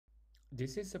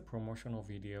This is a promotional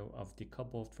video of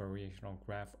Decoupled Variational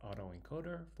Graph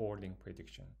Autoencoder for link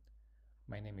prediction.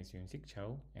 My name is Yoon-Sik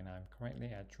Cho, and I'm currently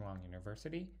at Chuang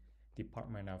University,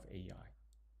 Department of AI.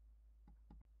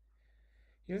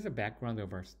 Here's a background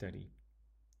of our study.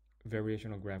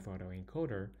 Variational Graph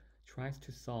Autoencoder tries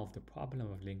to solve the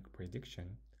problem of link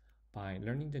prediction by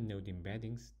learning the node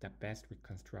embeddings that best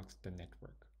reconstructs the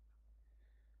network.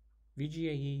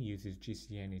 VGAE uses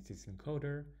GCN as its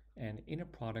encoder and inner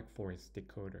product for its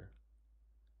decoder.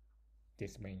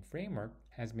 This main framework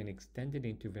has been extended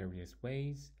into various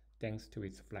ways thanks to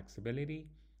its flexibility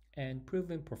and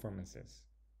proven performances.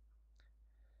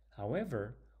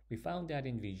 However, we found that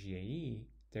in VGAE,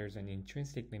 there's an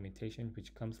intrinsic limitation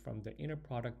which comes from the inner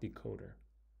product decoder.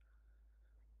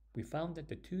 We found that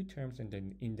the two terms in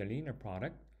the inner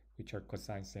product, which are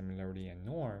cosine similarity and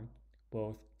norm,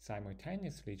 both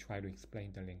simultaneously try to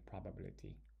explain the link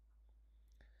probability.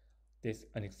 This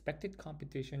unexpected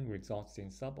competition results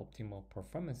in suboptimal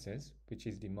performances, which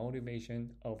is the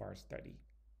motivation of our study.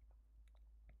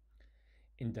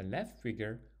 In the left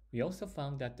figure, we also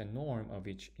found that the norm of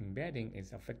each embedding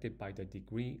is affected by the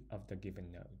degree of the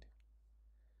given node.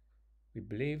 We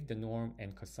believe the norm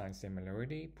and cosine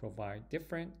similarity provide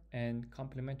different and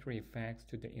complementary effects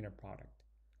to the inner product,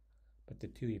 but the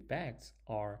two effects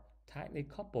are tightly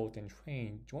coupled and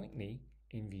trained jointly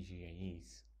in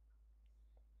VGAEs.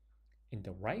 In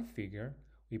the right figure,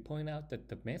 we point out that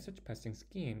the message passing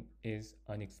scheme is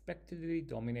unexpectedly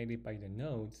dominated by the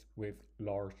nodes with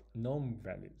large norm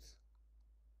values.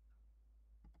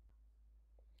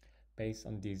 Based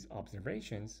on these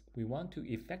observations, we want to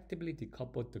effectively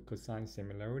decouple the cosine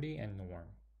similarity and norm.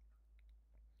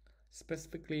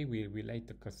 Specifically, we relate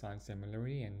the cosine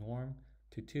similarity and norm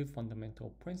to two fundamental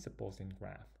principles in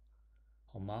graph: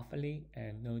 homophily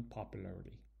and node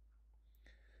popularity.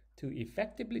 To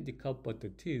effectively decouple the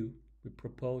two, we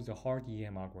propose a hard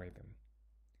EM algorithm.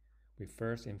 We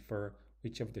first infer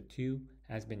which of the two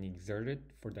has been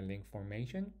exerted for the link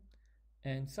formation,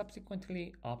 and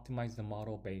subsequently optimize the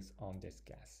model based on this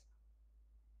guess.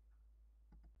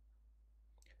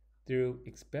 Through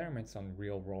experiments on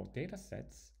real-world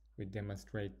datasets, we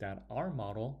demonstrate that our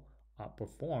model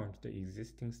outperforms the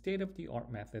existing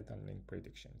state-of-the-art method on link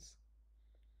predictions.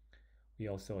 We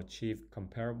also achieve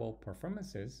comparable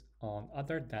performances on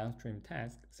other downstream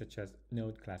tasks such as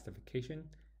node classification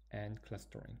and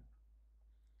clustering.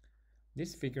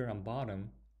 This figure on bottom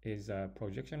is a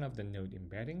projection of the node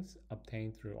embeddings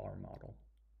obtained through our model.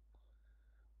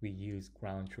 We use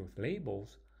ground truth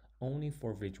labels only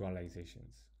for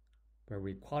visualizations, where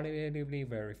we qualitatively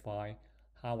verify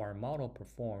how our model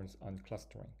performs on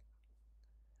clustering.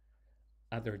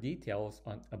 Other details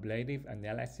on ablative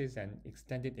analysis and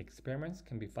extended experiments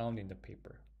can be found in the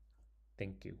paper.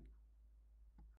 Thank you.